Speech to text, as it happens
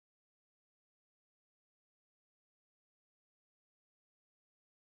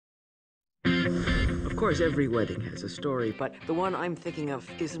course, every wedding has a story, but the one I'm thinking of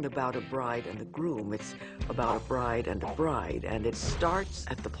isn't about a bride and a groom. It's about a bride, and it starts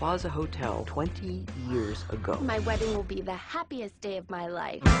at the Plaza Hotel 20 years ago. My wedding will be the happiest day of my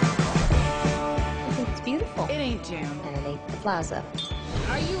life. I think it's beautiful. It ain't June. And it ain't the Plaza.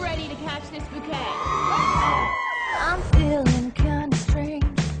 Are you ready to catch this bouquet? I'm feeling kind of strange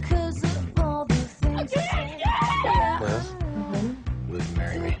because of all the things you said. Liz? Will you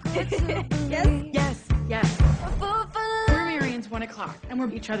marry me? Yes. We're Marion's 1 o'clock, and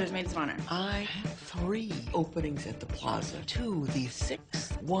we're each other's maids of honor. I have 3 openings at the Plaza. 2 the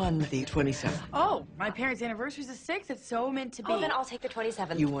 6th, 1 the 27th. Oh, my parents' anniversary's the 6th. It's so meant to be. Oh, then I'll take the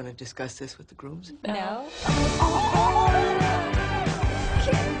 27th. You want to discuss this with the grooms? No?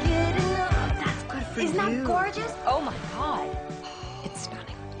 Can't get enough. That's good for Isn't that gorgeous? Oh my God. It's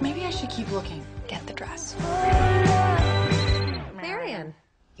stunning. Maybe I should keep looking. Get the dress. Marion.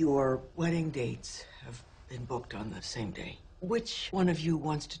 Your wedding dates have been booked on the same day. Which one of you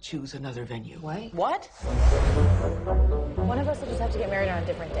wants to choose another venue? What? One of us will just have to get married on a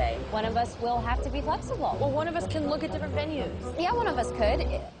different day. One of us will have to be flexible. Well, one of us can look at different venues. Yeah, one of us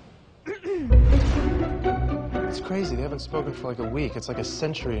could. It's crazy. They haven't spoken for like a week. It's like a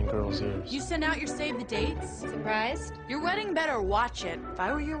century in girls' ears. You send out your save the dates? Surprised? Your wedding better watch it. If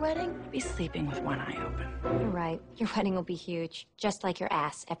I were your wedding, I'd be sleeping with one eye open. You're right. Your wedding will be huge, just like your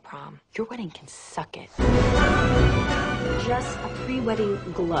ass at prom. Your wedding can suck it. Just a pre-wedding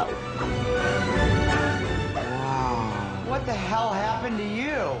glow. Wow. What the hell happened to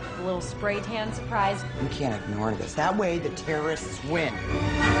you? A little spray tan surprise. We can't ignore this. That way the terrorists win.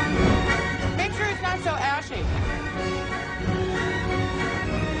 Make sure it's not so ashy.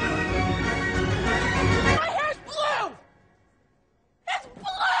 My hair's blue! It's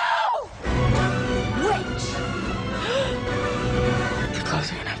blue! Wait! Your clothes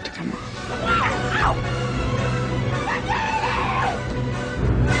are gonna have to come off.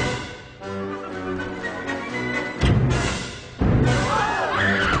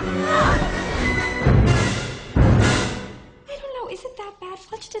 Is it that bad?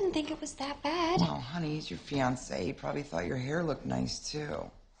 Fletch didn't think it was that bad. Well, honey, he's your fiancé. He probably thought your hair looked nice, too.